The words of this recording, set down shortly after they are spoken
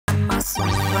You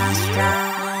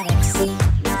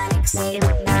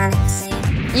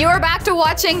are back to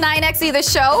watching 9XE the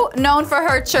show. Known for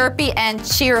her chirpy and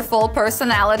cheerful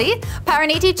personality,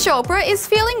 Parineeti Chopra is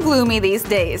feeling gloomy these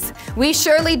days. We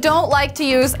surely don't like to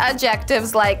use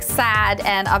adjectives like sad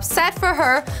and upset for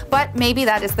her, but maybe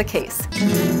that is the case.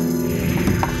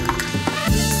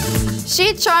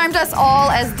 She charmed us all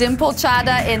as Dimple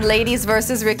Chadha in Ladies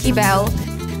vs. Ricky Bell.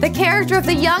 The character of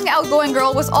the young outgoing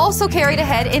girl was also carried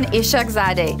ahead in Ishaq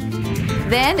Zadeh.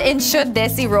 Then in Should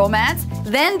Desi Romance,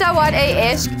 then Dawat-e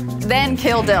Ishq, then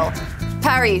Kill Dil.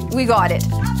 Pari, we got it.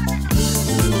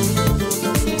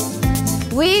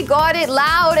 We got it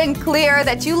loud and clear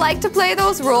that you like to play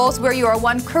those roles where you are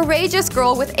one courageous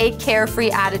girl with a carefree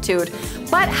attitude.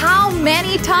 But how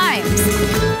many times?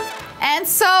 And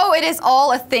so it is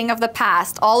all a thing of the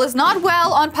past. All is not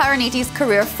well on Parineeti's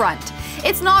career front.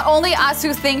 It's not only us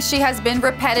who think she has been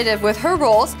repetitive with her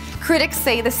roles, critics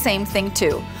say the same thing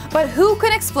too. But who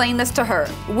can explain this to her?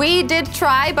 We did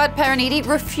try, but Parineeti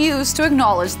refused to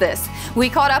acknowledge this. We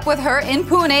caught up with her in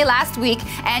Pune last week,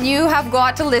 and you have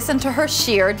got to listen to her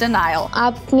sheer denial.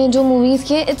 आपने जो movies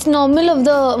किए, it's normal of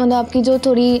the मतलब आपकी जो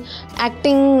थोड़ी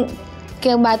acting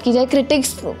के बात की जाए, critics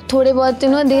थोड़े बहुत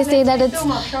they say that it's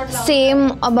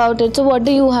same about it. So what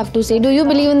do you have to say? Do you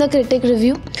believe in the critic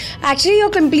review? Actually, you're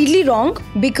completely wrong,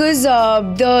 because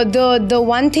the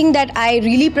one thing that I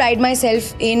really pride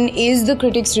myself in is the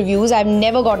critics' reviews. I've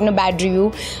never gotten a bad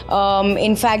review.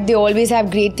 In fact, they always have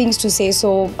great things to say,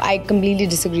 so I completely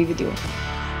disagree with you.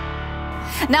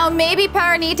 Now, maybe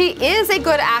Parineeti is a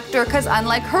good actor because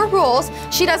unlike her roles,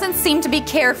 she doesn't seem to be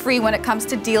carefree when it comes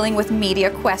to dealing with media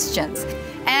questions.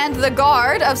 And the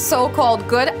guard of so-called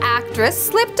good actress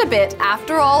slipped a bit.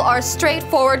 After all, our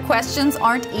straightforward questions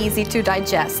aren't easy to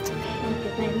digest.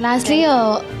 Lastly,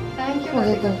 thank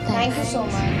you. Thank you so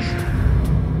much.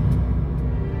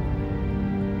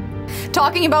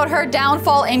 Talking about her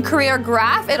downfall in career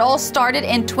graph, it all started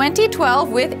in 2012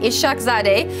 with Ishaq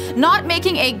Zadeh not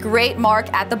making a great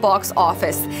mark at the box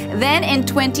office. Then in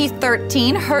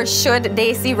 2013, her Should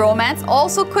Desi Romance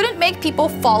also couldn't make people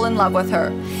fall in love with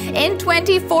her. In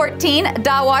 2014,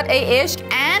 Dawat-e Ishq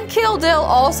and Kill Dil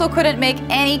also couldn't make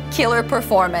any killer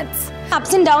performance.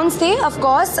 Ups and downs थे, of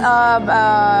course,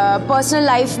 personal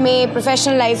life में,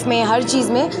 professional life में, हर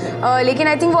चीज़ में. लेकिन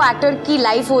I think वो actor की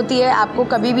life होती है. आपको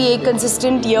कभी भी एक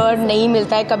consistent year नहीं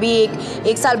मिलता है. कभी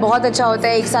एक साल बहुत अच्छा होता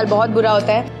है, एक साल बहुत बुरा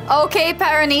होता है. Okay,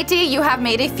 Parineeti, you have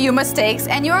made a few mistakes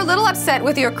and you're a little upset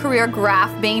with your career graph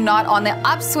being not on the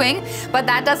upswing, but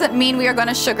that doesn't mean we are going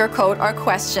to sugarcoat our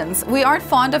questions. We aren't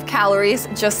fond of calories,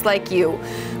 just like you.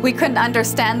 We couldn't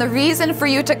understand the reason for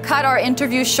you to cut our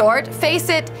interview short. Face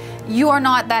it, you are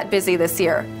not that busy this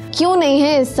year. क्यों नहीं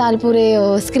है इस साल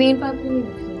पूरे screen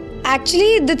पर?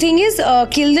 Actually, the thing is,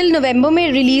 Kill Dil November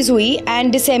में release हुई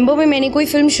and December में मैंने कोई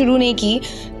film शुरू नहीं की.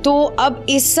 तो अब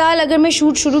इस साल अगर मैं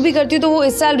शूट शुरू भी करती हूँ तो वो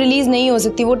इस साल रिलीज नहीं हो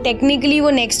सकती, वो टेक्निकली वो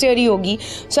नेक्स्ट ईयर ही होगी.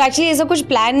 सो एक्चुअली ऐसा कुछ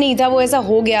प्लान नहीं था, वो ऐसा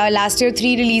हो गया. लास्ट ईयर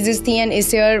 3 रिलीजेस थी एंड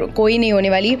इस ईयर कोई नहीं होने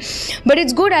वाली. But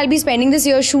it's good, I will be spending this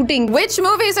year shooting. Which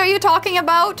movies are you talking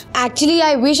about? Actually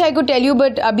I wish I could tell you,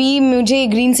 but अभी मुझे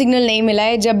ग्रीन सिग्नल नहीं मिला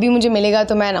है. जब भी मुझे मिलेगा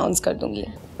तो मैं अनाउंस कर दूंगी.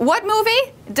 What movie?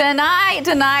 Deny,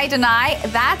 deny, deny.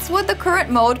 That's what the current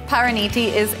mode Parineeti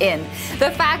is in. The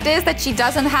fact is that she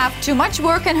doesn't have too much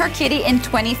work in her kitty in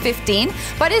 2015,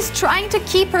 but is trying to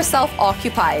keep herself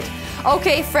occupied.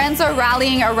 Okay, friends are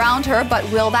rallying around her,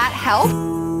 but will that help?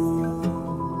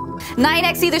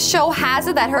 9XE the show has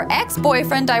it that her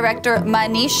ex-boyfriend director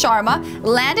Manish Sharma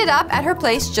landed up at her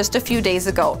place just a few days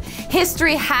ago.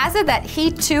 History has it that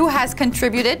he too has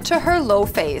contributed to her low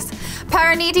phase.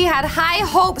 Parineeti had high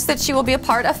hopes that she will be a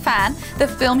part of Fan, the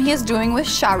film he is doing with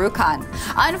Shah Rukh Khan.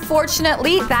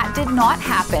 Unfortunately, that did not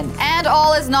happen. And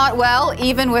all is not well,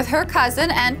 even with her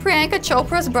cousin and Parineeti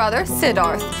Chopra's brother,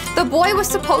 Siddharth. The boy was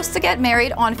supposed to get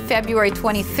married on February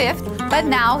 25th, but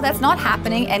now that's not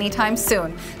happening anytime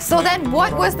soon. So then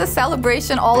what was the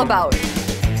celebration all about?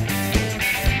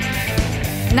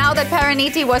 Now that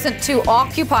Parineeti wasn't too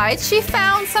occupied, she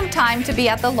found some time to be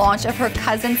at the launch of her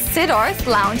cousin Siddharth's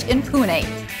lounge in Pune.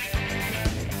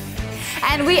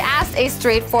 And we asked a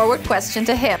straightforward question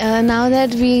to him. Now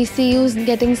that we see you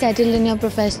getting settled in your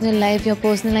professional life, your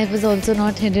personal life is also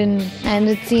not hidden, and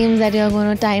it seems that you're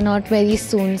going to tie knot very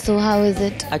soon. So how is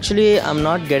it? Actually, I'm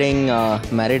not getting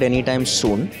married anytime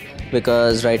soon,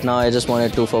 because right now I just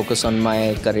wanted to focus on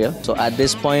my career. So at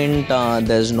this point,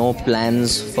 there's no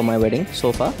plans for my wedding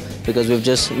so far, because we've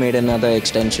just made another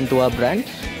extension to our brand,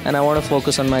 and I want to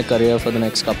focus on my career for the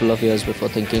next couple of years before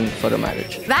thinking for a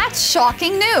marriage. That's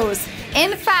shocking news.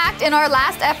 In fact, in our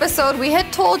last episode, we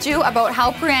had told you about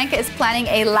how Priyanka is planning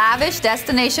a lavish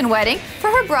destination wedding for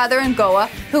her brother in Goa,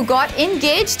 who got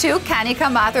engaged to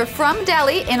Kanika Mathur from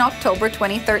Delhi in October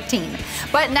 2013.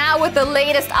 But now with the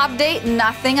latest update,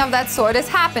 nothing of that sort is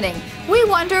happening. We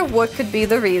wonder what could be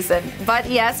the reason. But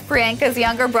yes, Priyanka's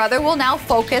younger brother will now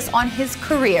focus on his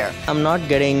career. I'm not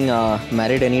getting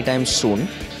married anytime soon,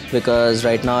 because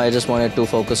right now I just wanted to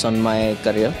focus on my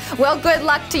career. Well, good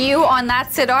luck to you on that,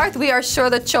 Siddharth. We are sure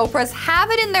the Chopras have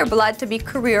it in their blood to be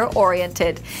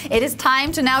career-oriented. It is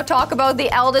time to now talk about the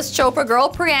eldest Chopra girl,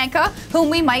 Priyanka, whom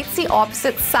we might see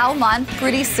opposite Salman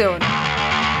pretty soon.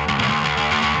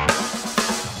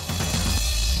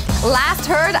 Last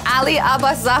heard, Ali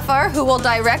Abbas Zafar, who will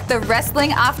direct the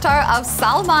wrestling avatar of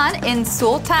Salman in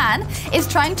Sultan, is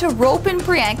trying to rope in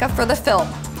Priyanka for the film.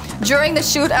 During the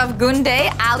shoot of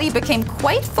Gunde, Ali became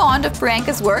quite fond of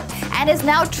Priyanka's work and is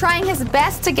now trying his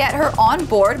best to get her on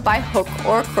board by hook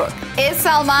or crook. Is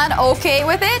Salman okay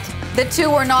with it? The two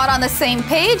were not on the same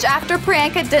page after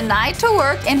Priyanka denied to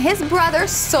work in his brother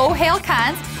Sohail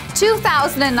Khan's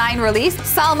 2009 release.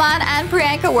 Salman and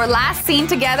Priyanka were last seen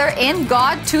together in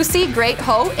God to See Great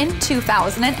Ho in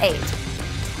 2008.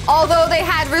 Although they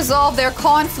had resolved their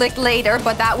conflict later,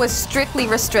 but that was strictly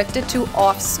restricted to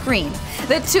off-screen.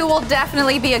 The two will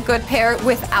definitely be a good pair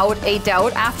without a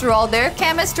doubt. After all, their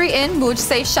chemistry in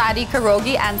Mujhse Shaadi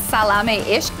Karogi and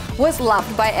Salame-Ishq was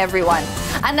loved by everyone.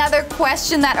 Another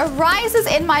question that arises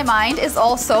in my mind is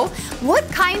also, what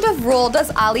kind of role does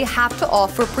Ali have to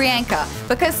offer Priyanka?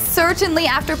 Because certainly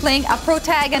after playing a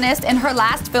protagonist in her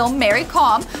last film, Mary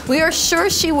Kom, we are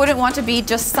sure she wouldn't want to be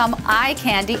just some eye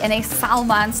candy in a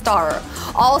Salman starer.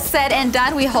 All said and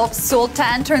done, we hope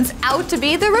Sultan turns out to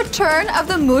be the return of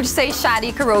the Mujhse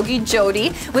Shaadi Karogi Jodi,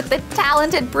 with the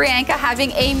talented Priyanka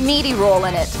having a meaty role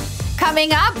in it.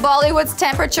 Coming up, Bollywood's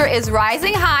temperature is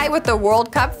rising high with the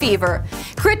World Cup fever.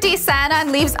 Kriti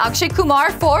Sanon leaves Akshay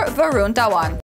Kumar for Varun Dhawan.